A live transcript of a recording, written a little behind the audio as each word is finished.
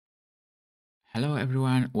Hello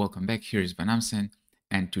everyone, welcome back. Here is vanAmsen,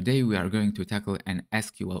 and today we are going to tackle an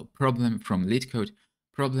SQL problem from LeetCode,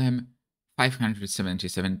 problem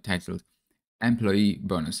 577 titled Employee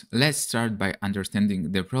Bonus. Let's start by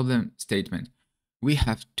understanding the problem statement. We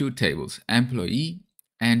have two tables, employee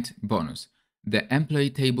and bonus. The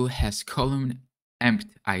employee table has column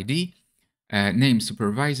empt ID, name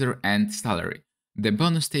supervisor and salary. The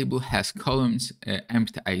bonus table has columns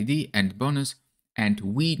empt ID and bonus, and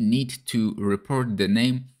we need to report the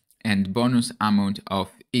name and bonus amount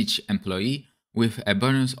of each employee with a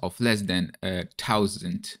bonus of less than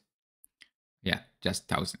 1,000. Yeah,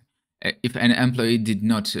 just 1,000. If an employee did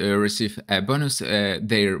not receive a bonus,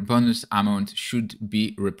 their bonus amount should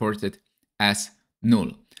be reported as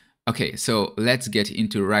null. Okay, so let's get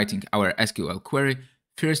into writing our SQL query.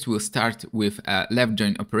 First, we'll start with a left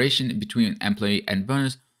join operation between employee and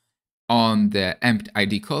bonus on the empt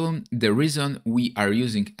ID column. The reason we are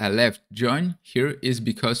using a left join here is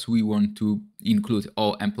because we want to include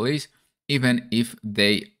all employees, even if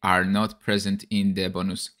they are not present in the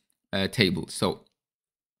bonus table. So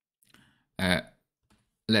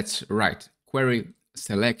let's write query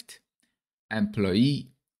select employee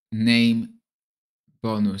name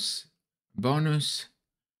bonus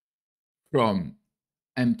from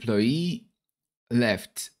employee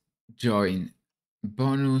left join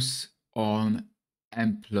bonus on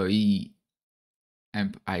employee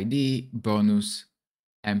emp ID bonus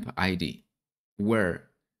emp ID, where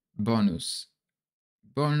bonus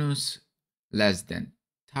less than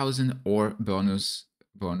 1,000 or bonus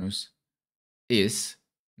is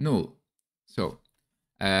null. So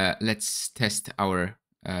let's test our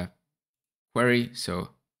query. So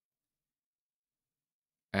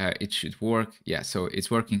it should work. Yeah, so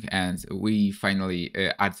it's working, and we finally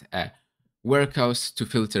add a workhouse to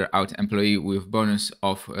filter out employee with bonus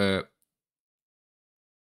of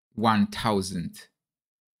 1,000.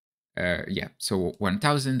 Yeah, so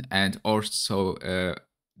 1,000, and also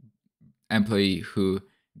employee who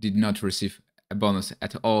did not receive a bonus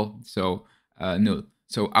at all, so null.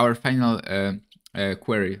 So our final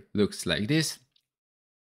query looks like this,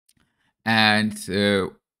 and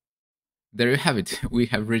there you have it. We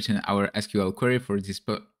have written our SQL query for this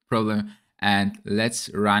problem, and let's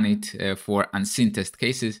run it for unseen test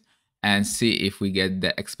cases and see if we get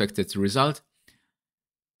the expected result.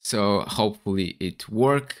 So hopefully it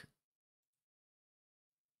works.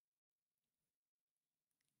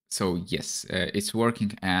 So yes, it's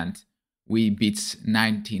working, and we beat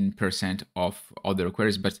 19% of other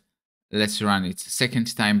queries, but let's run it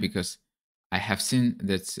second time, because I have seen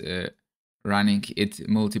that running it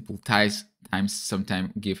multiple times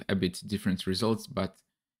sometimes give a bit different results. But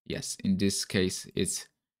yes, in this case it's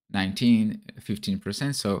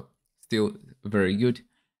 15%, so still very good,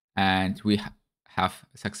 and we have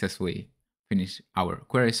successfully finished our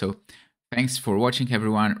query. So thanks for watching,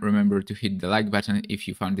 everyone. Remember to hit the like button if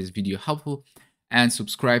you found this video helpful, and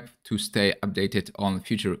subscribe to stay updated on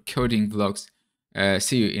future coding vlogs.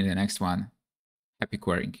 See you in the next one. Happy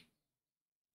querying.